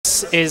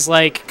is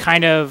like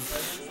kind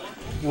of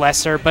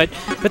lesser, but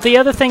the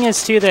other thing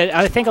is too that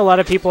I think a lot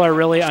of people are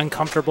really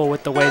uncomfortable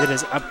with the way that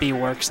his up B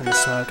works in the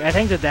smoke. I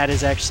think that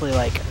is actually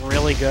like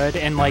really good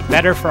and like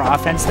better for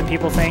offense than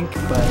people think,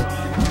 but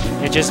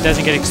it just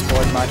doesn't get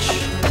explored much.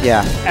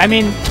 Yeah. I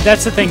mean,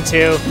 that's the thing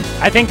too.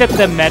 I think that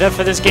the meta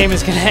for this game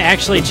is going to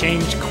actually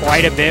change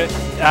quite a bit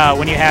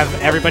when you have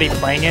everybody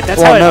playing it.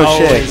 That's how it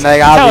always. Like,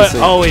 that's how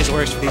it always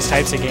works for these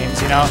types of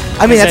games, you know.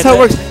 I mean, that's how it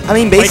works. I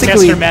mean,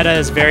 basically, playtester meta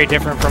is very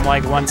different from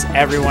like once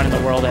everyone in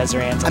the world has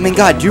their hands on I mean,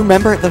 God, do you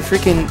remember the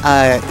freaking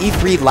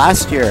E3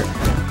 last year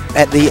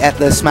at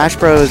the Smash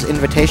Bros.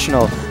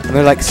 Invitational? And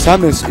they're like,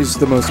 Samus is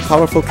the most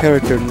powerful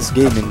character in this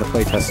game in the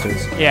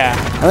playtesters. Yeah.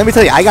 And let me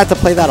tell you, I got to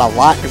play that a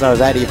lot because I was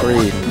at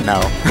E3.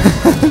 No.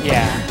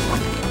 Yeah.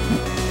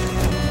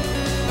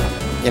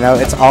 You know,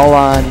 it's all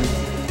on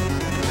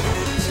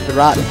Stupid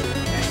Rotten.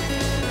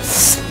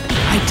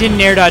 I didn't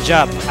air dodge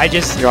up. I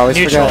just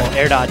neutral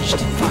air dodged.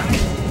 Fuck.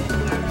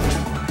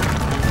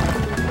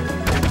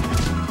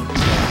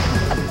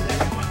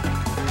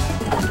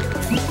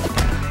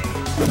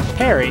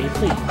 Parry,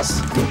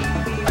 please.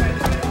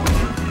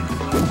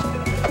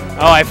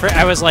 Oh,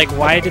 I was like,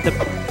 why did the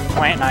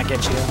plant not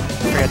get you? I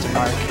forgot to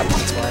mark.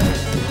 That's why.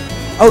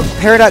 Oh,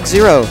 Paradox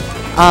Zero.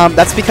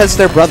 That's because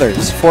they're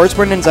brothers.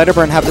 Forsburn and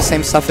Zyderburn have the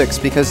same suffix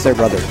because they're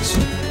brothers.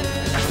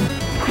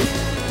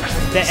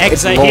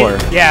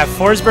 Yeah,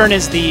 Forsburn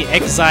is the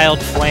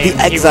exiled flame.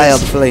 The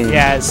exiled flame.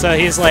 Yeah, so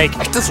he's like...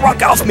 Get this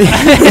rock off me!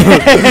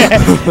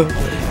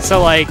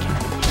 So, like,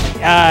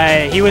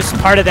 he was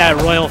part of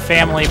that royal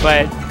family,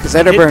 but... Because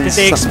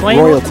Zyderburn's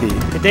royalty.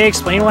 Did they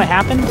explain what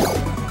happened?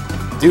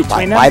 Dude,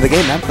 buy the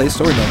game, man. Play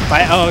story mode.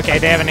 Oh, okay.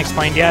 They haven't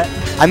explained yet.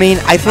 I mean,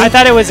 I think...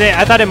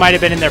 I thought it might have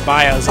been in their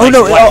bios. Oh, like,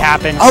 no. What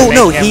happened? Oh,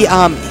 no.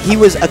 He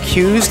was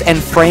accused and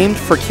framed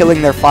for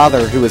killing their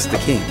father, who was the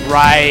king.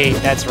 Right.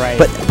 That's right.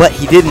 But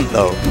he didn't,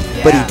 though.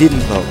 Yeah. But he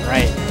didn't, though.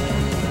 Right.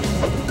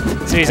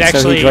 So he's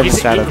actually... he's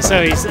kind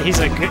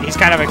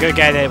of a good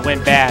guy that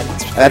went bad.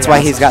 That's why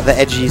he's got the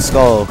edgy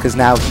skull, because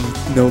now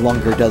he no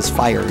longer does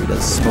fire. He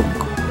does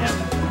smoke.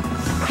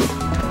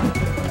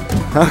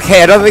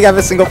 Okay, I don't think I have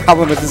a single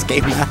problem with this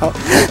game now.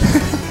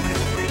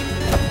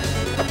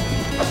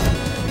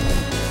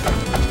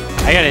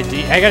 I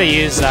gotta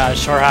use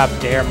short hop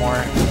dare more.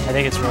 I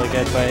think it's really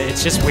good, but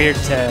it's just weird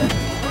to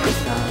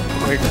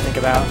think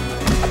about.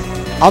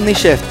 Omni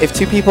shift. If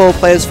two people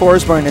play as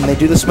Forsburn and they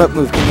do the smoke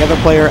move, can the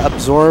other player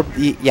absorb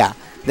the? Yeah,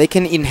 they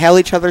can inhale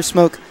each other's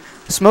smoke.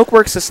 Smoke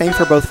works the same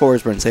for both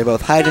Forsburns. They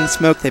both hide in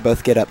smoke. They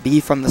both get up B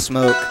from the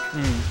smoke.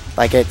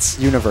 Like, it's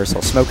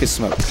universal. Smoke is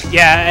smoke.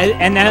 Yeah,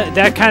 and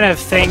that kind of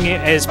thing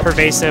is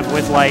pervasive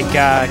with, like,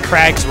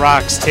 Kragg's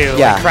rocks, too.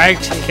 Yeah. Like,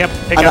 Kragg can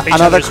pick up each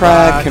another other's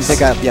Kragg rocks. can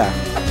pick up, yeah.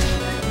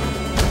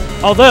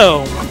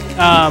 Although,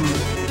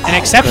 an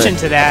exception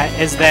to that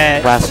is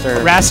that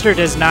Raster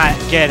does not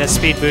get a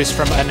speed boost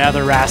from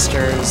another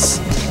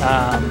Raster's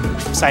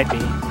side B,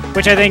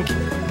 which I think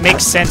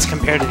makes sense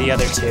compared to the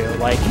other two.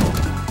 Like,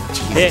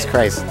 Jesus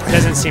Christ. It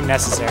doesn't seem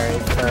necessary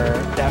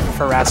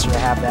for Raster to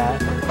have that.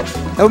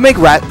 That would make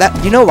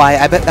you know why?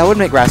 I bet that would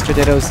make Raster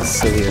Dittos the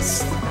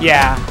silliest.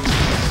 Yeah.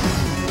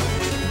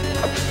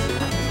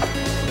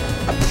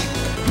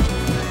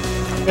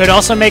 It would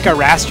also make a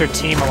Raster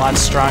team a lot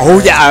stronger. Oh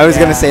yeah, I was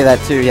gonna say that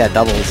too. Yeah,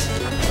 doubles.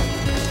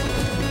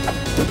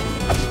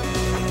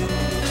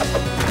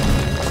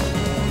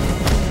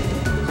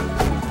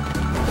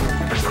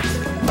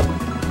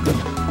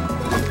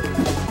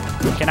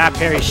 Cannot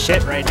parry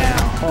shit right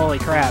now. Holy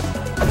crap.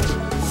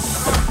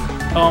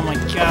 Oh my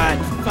god.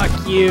 Fuck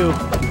you.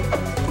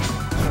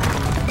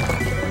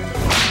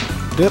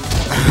 Dip.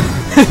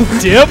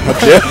 Dip?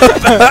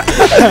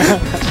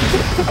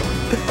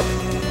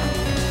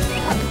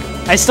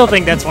 I still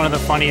think that's one of the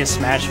funniest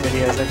Smash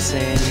videos I've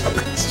seen.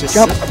 It's just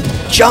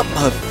jump,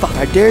 motherfucker!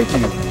 I dared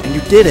you, and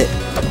you did it.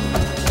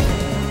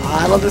 Oh,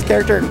 I love this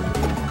character.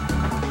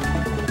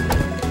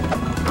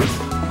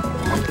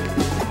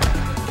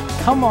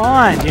 Come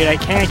on, dude! I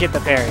can't get the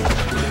parry.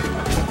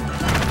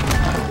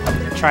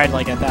 I tried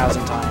like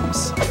 1,000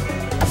 times.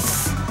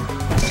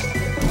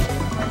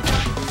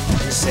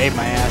 You saved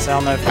my ass. I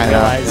don't know if you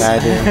realize. Yeah, I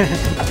did.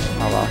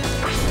 Oh well.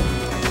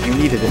 You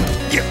needed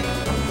it. Yeah.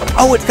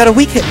 Oh, it's got a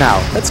weak hit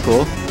now. That's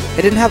cool.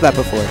 It didn't have that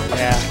before.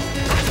 Yeah.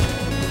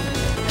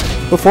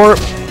 Before,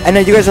 and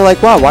then you guys are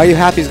like, wow, why are you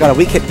happy he's got a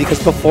weak hit? Because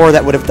before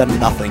that would have done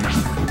nothing.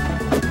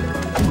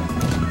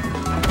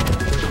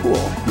 Cool.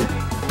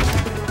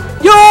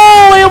 Yo,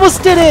 I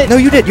almost did it! No,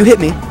 you did. You hit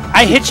me.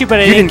 I hit you,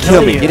 but I didn't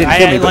kill you. You didn't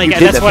kill me, but you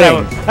did the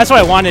thing. That's what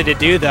I wanted to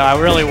do, though. I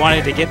really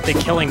wanted to get the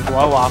killing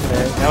blow off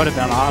it. That would have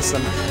been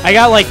awesome. I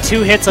got like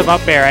 2 hits of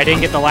up air. I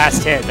didn't get the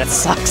last hit. That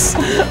sucks.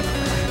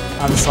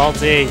 I'm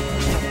salty.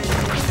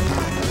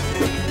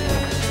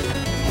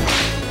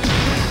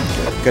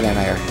 Good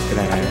anti-air. Good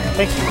anti-air.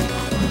 Thank you.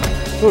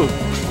 Ooh.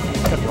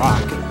 Good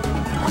rock.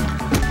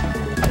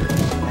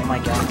 Oh my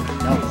god.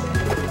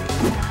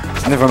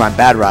 No. Never mind.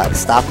 Bad rock.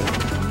 Stop it.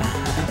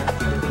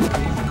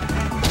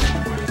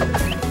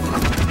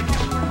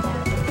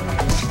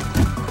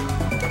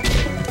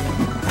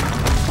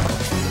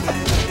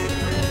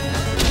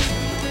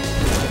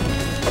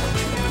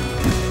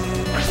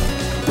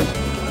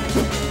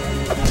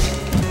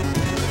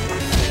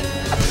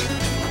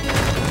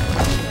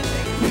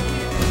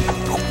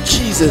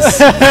 Jesus.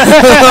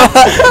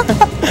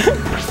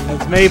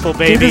 That's Maypul,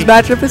 baby. Dude, this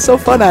matchup is so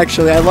fun,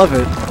 actually. I love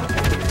it.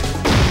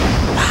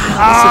 Wow,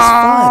 this is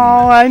fun.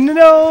 Oh, I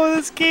know.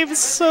 This game is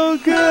so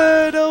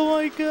good. Oh,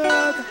 my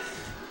God.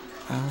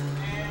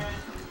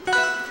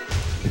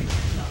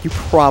 You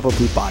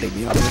probably body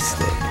me on this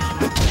stage.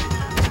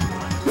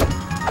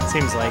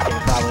 Seems like it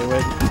probably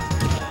would.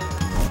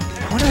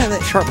 I wonder how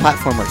that short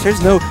platform works.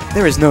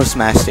 There is no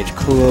Smash stage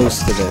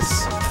close to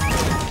this.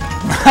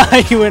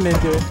 You went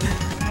into it.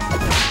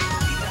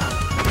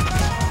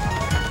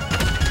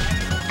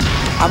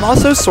 I'm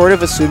also sort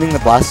of assuming the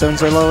blast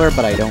zones are lower,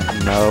 but I don't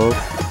know.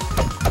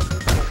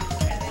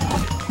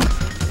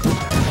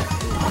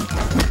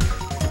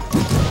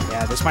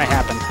 Yeah, this might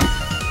happen.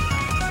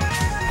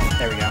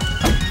 There we go.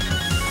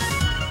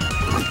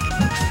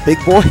 Big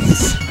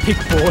boys. Big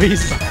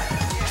boys.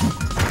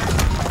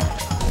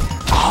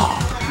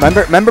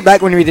 Remember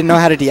back when we didn't know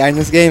how to DI in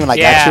this game and like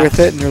got you with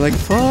it and you're like,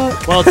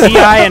 fuck. Well,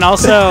 DI and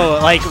also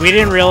like we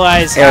didn't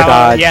realize air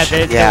how dodge.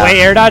 the way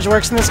air dodge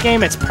works in this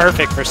game, it's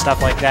perfect for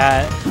stuff like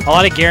that. A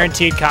lot of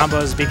guaranteed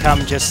combos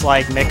become just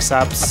like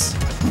mix-ups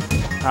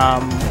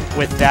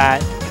with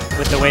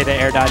the way the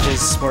air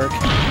dodges work.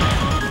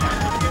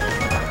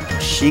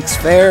 Sheik's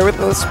fair with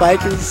those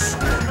spikes.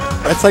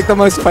 That's like the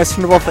most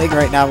questionable thing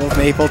right now with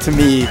Maypul to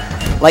me.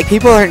 Like,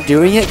 people aren't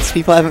doing it because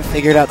people haven't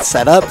figured out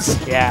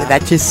setups. Yeah. But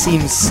that just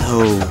seems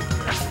so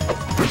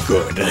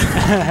good.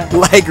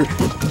 Like,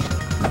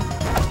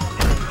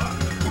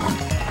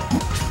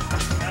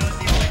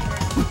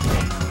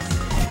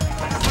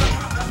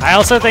 I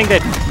also think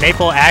that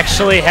Maypul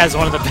actually has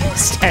one of the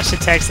best dash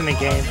attacks in the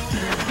game.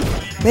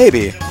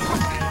 maybe.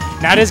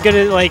 Not as good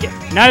as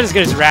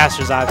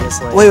Raster's,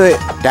 obviously. Wait.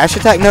 Dash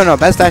attack? No.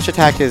 Best dash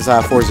attack is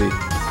 4Z.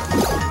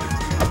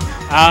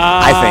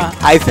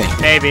 I think.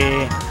 Maybe.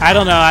 I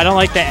don't know. I don't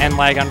like the end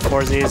lag on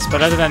 4Zs,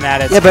 but other than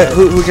that, it's Yeah, but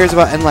good. who cares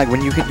about end lag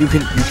when you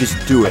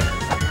just do it.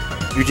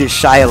 You just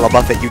Shia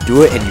LaBeouf it, you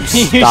do it, and you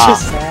stop. You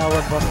just Shia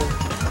LaBeouf it.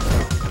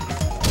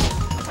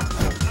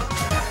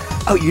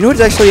 Oh, you know what's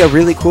actually a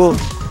really cool...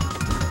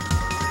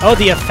 Oh,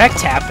 the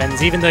effect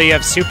happens even though you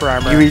have super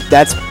armor.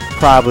 That's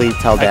probably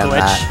tell A them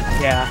glitch. that.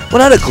 Yeah. Well,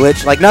 not a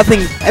glitch. Like,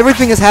 nothing...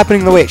 Everything is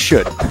happening the way it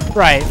should.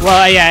 Right.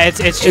 Well, yeah, it's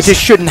just... It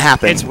just shouldn't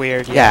happen. It's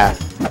weird. Yeah.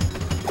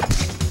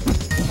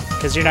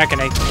 Because you're not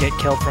going to get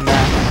killed from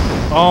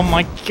that. Oh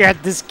my god,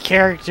 this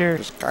character.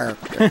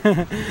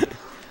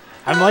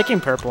 I'm liking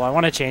purple. I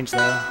want to change though.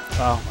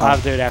 Well, I'll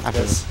have to do it after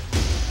this.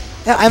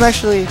 Yeah, I'm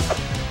actually...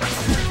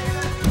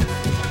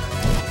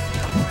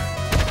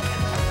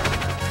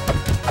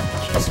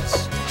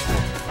 Jesus.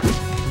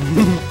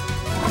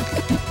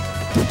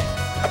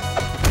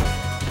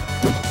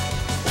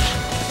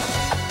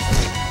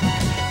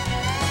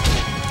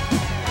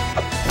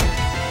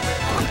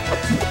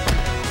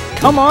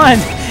 Come on!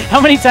 How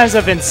many times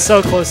I've been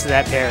so close to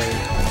that parry?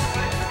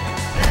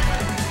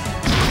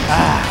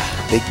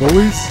 Ah. Big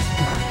boys.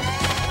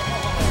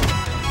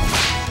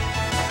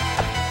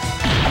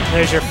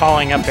 There's your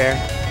falling up air.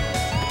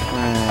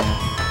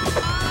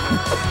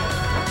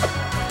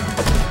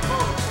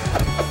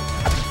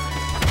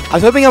 I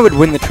was hoping I would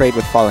win the trade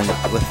with falling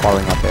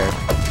up air,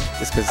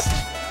 just because.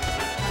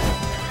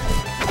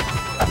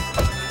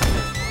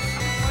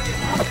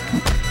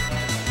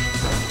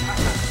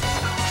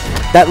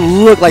 That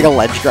looked like a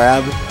ledge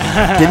grab,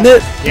 didn't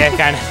it? Yeah,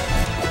 kind of.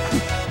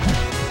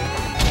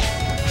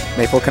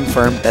 Maypul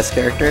confirmed best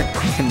character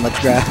in ledge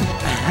grab.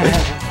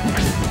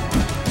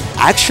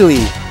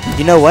 Actually,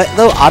 you know what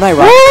though?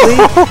 Unironically,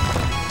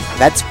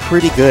 that's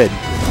pretty good.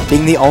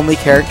 Being the only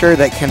character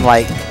that can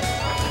like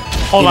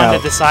hold on to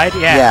the side.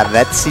 Yeah. Yeah,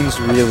 that seems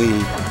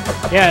really.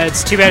 Yeah,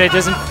 it's too bad it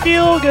doesn't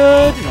feel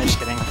good. No, just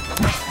kidding.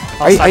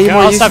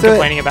 I'll stop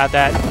complaining about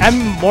that.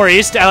 I'm more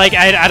used to.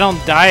 I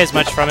don't die as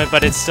much from it,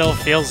 but it still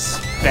feels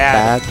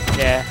bad.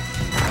 Yeah.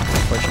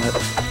 Unfortunate.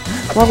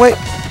 Come on, wait.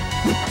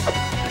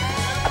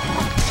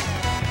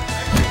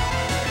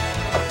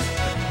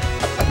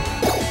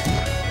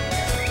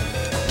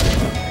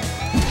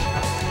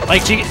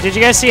 Like, did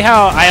you guys see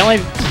how I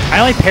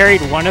only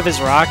parried one of his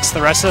rocks?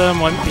 The rest of them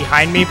went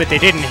behind me, but they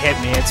didn't hit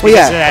me. It's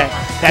because of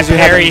that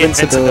parry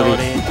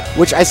invincibility.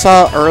 Which I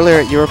saw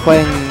earlier. You were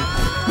playing.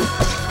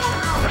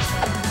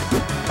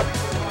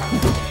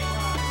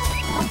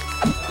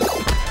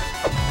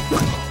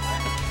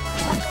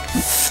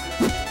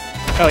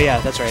 Oh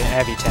yeah, that's right. I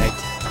have you tagged.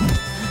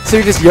 So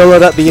you just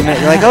YOLO'd up being it.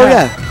 You're like, oh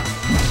yeah,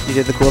 you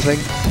did the cool thing.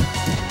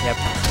 Yep.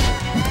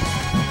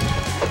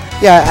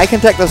 Yeah, I can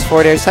tech those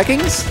forward airs.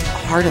 Teching's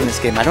hard in this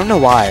game. I don't know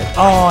why.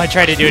 Oh, I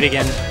tried to do it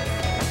again.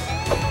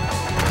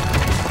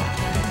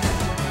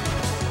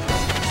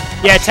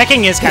 Yeah,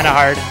 teching is kind of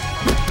hard.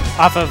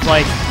 Off of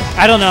like,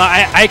 I don't know.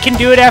 I can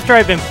do it after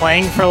I've been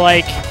playing for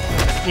like,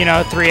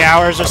 3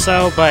 hours or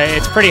so, but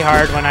it's pretty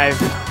hard when I've.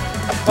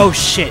 Oh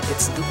shit!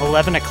 It's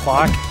 11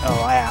 o'clock.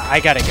 Oh, I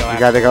gotta go. You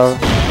gotta go.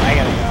 I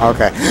gotta go.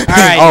 Okay. All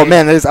right. Oh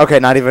man, there's okay.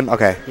 Not even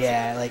okay.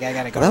 Yeah, like I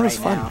gotta go. Well, that was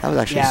right fun. now. That was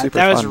actually yeah, super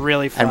that fun. was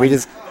really fun. And we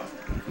just.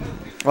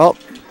 Well,